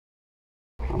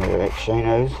We're at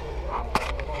SHANOS,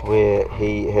 where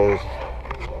he has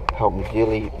helped me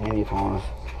dearly many times.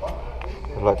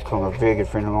 I'd like to call him a very good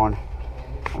friend of mine.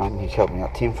 He's helped me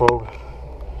out tenfold.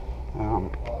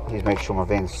 He's made sure my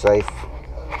van's safe.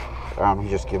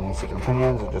 He's just given me second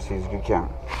opinions, and just he's a good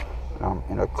count.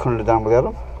 And I couldn't have done without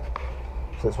him.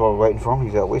 So that's why we're waiting for him.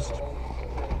 He's out west.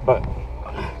 But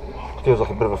it feels like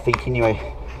a bit of a feat anyway,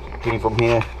 getting from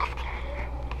here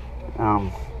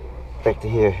back to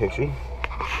here actually,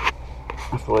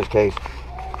 after all those Ks.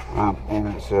 And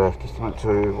it's a testament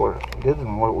to what it did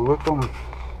and what we worked on,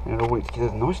 and it all went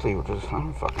together nicely, which is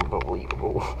unfucking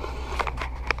believable.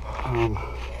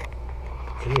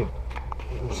 So yeah,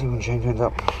 we'll see when Shane turns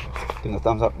up. Give him a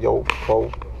thumbs up, yo,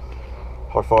 bowl,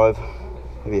 high five,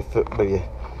 maybe a foot,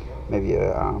 maybe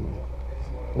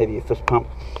a fist pump.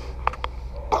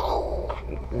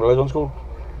 What are those ones called?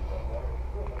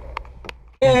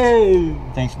 Hey!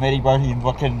 Thanks, Matty, bro. You're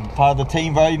fucking part of the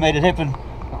team, bro. You made it happen.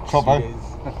 Shot, bro.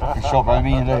 You shot, bro.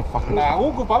 Me and the fucking. Nah,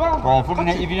 all good, brother. Bro, if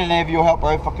you didn't have your help,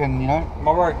 bro, fucking, you know.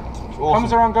 My bro. Awesome.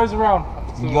 Comes around, goes around.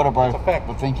 You got it, bro. It's a fact.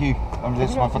 But thank you.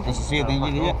 That's my fucking sincere thing.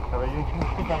 Yeah. How about you?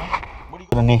 What do you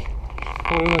got in there?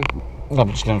 What do you mean? I'm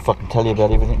just gonna fucking tell you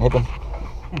about everything that happened.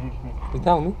 You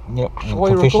telling me? Yep. Why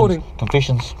are you recording?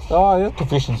 Confessions. Oh, yeah?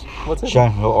 Confessions. What's it?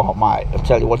 Shane, oh mate, I'll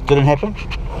tell you what didn't happen.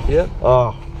 Yeah.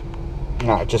 Oh.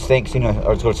 No, just thanks, you know.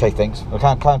 I just gotta say thanks.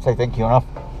 I can't say thank you enough.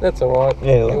 That's alright.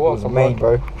 Yeah, like, it was mean,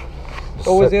 bro.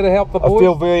 Always there to help the boys. I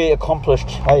feel very accomplished.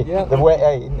 Hey, yeah.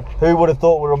 Who would have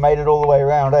thought we'd have made it all the way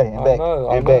around, eh? And back.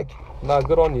 And back. No,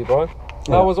 good on you, bro. Yeah.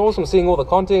 No, it was awesome seeing all the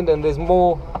content, and there's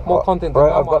more content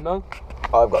bro, than I know.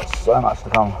 I've got so much to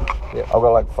come. Yeah. I've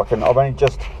got like fucking. I've only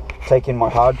just taken my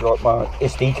hard drive, my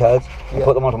SD cards, and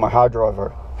put them onto my hard drive.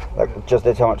 Bro. Like, just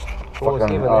that's how much.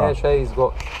 Fucking. Even Ash, hey, he's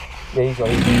got. Yeah, he's got.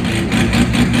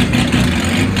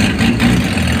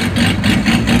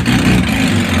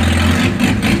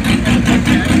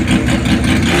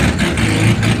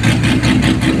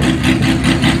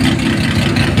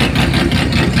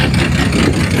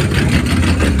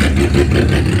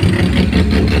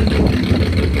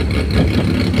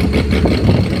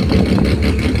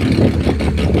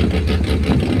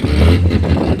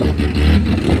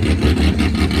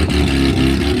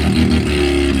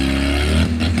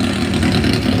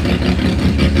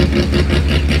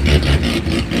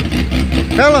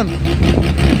 Helen!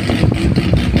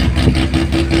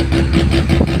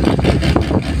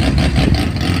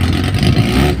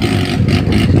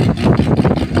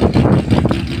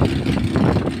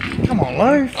 Come on,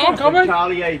 Lou. I'm coming!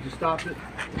 Charlie, you just started.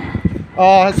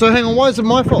 Oh, so hang on, why is it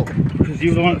my fault? Because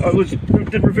you were the one. I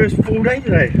did reverse full day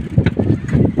today.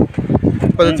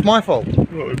 But it's my fault.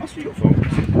 Well, it must be your fault.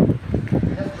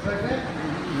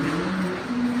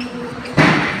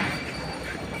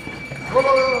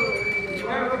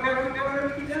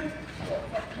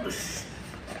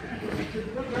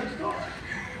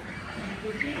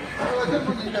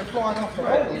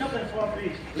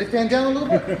 Left hand down a little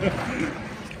bit.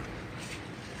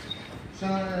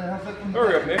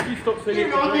 Hurry up, Nick. You stop singing.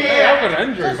 Hey, I've got an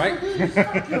injury, mate. Is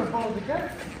that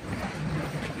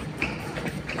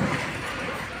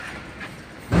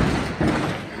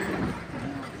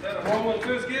a wrong one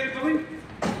first gear, Billy?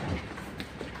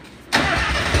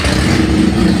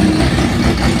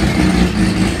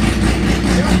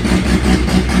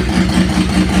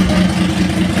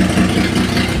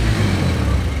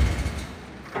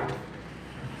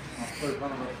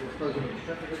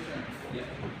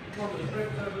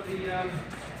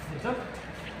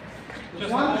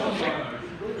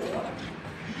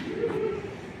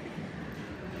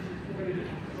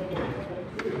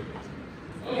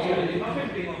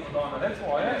 That's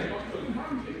why, eh?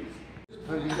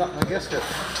 He's up in the gasket.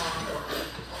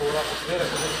 Pull up the better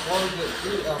because it's closed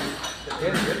the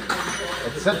gasket.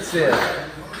 It sits there.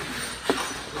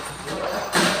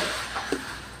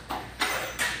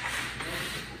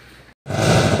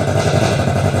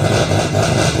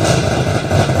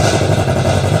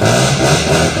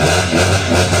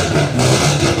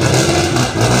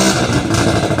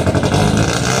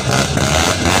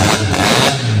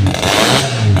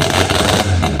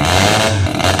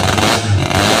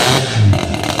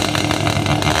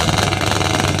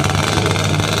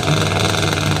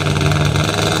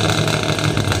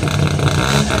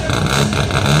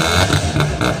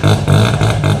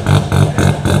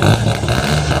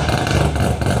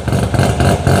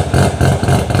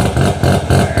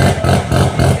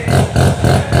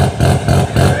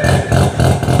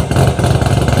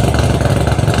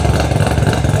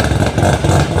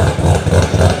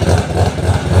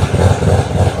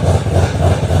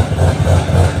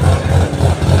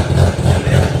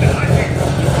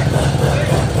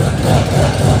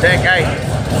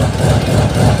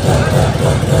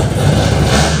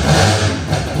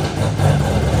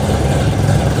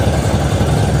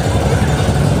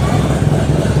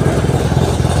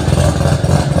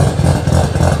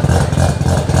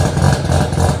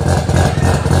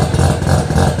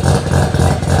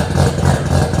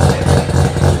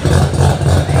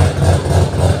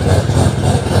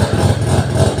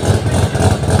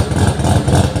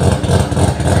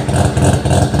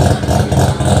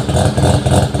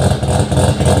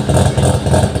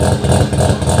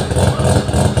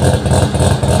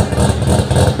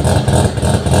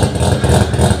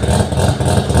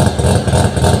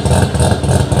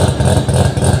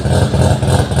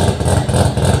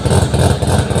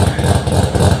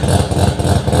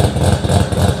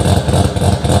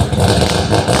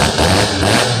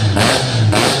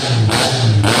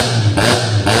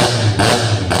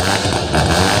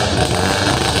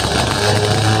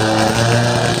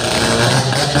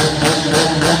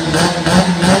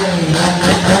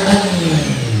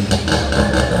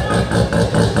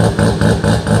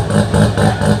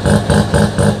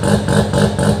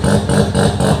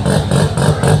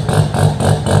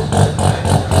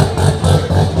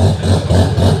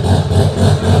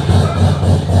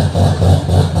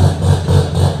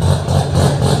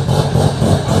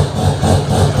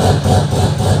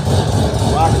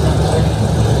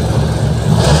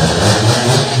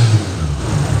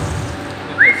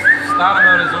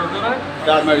 motor's all good, eh?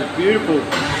 Garden motor's beautiful.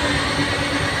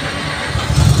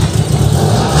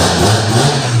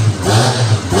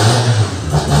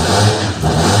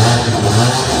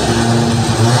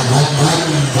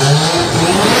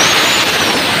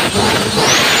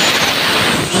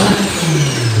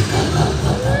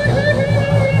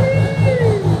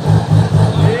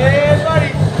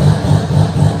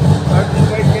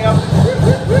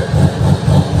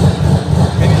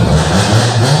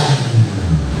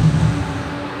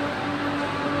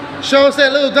 Show us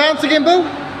that little dance again, Bill.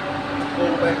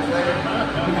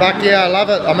 Fuck yeah, I love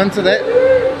it. I'm into that.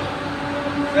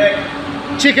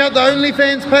 Check out the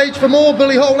OnlyFans page for more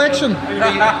Billy Hole action.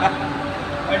 Alright.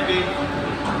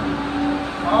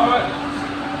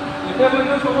 You pedaling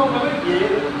this or what, buddy?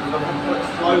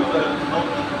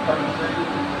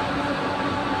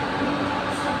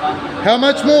 How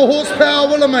much more horsepower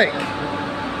will it make?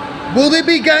 Will there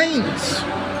be gains?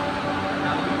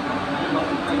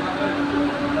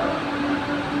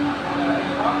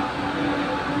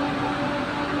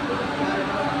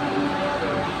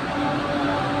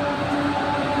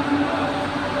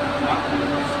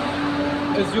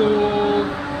 Is your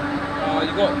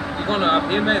you got an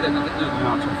RPM mate that you can do?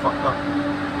 No, it's all fucked up.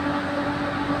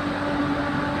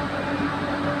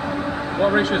 What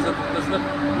ratio is it? This lift?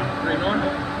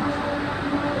 3.9?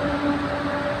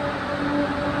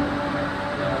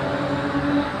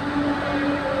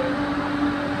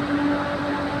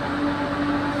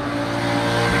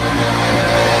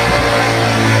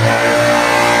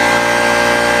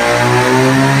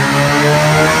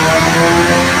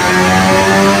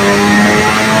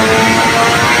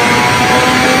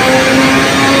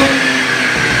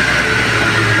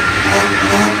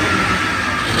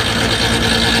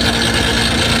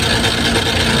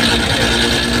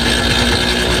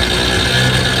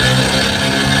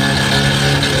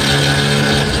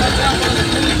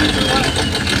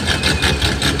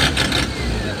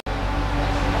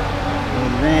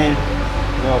 Van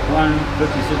got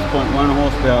 156.1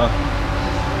 horsepower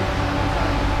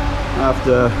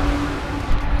after,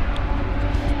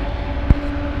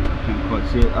 can't quite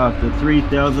see it, after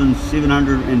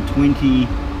 3,720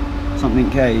 something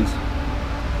Ks.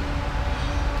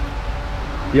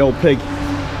 The old pig.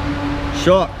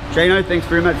 Shot. Jano, thanks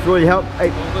very much for all your help. Hey.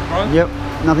 All good, bro? Yep,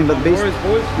 nothing but the best.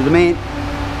 Boys. You're the man.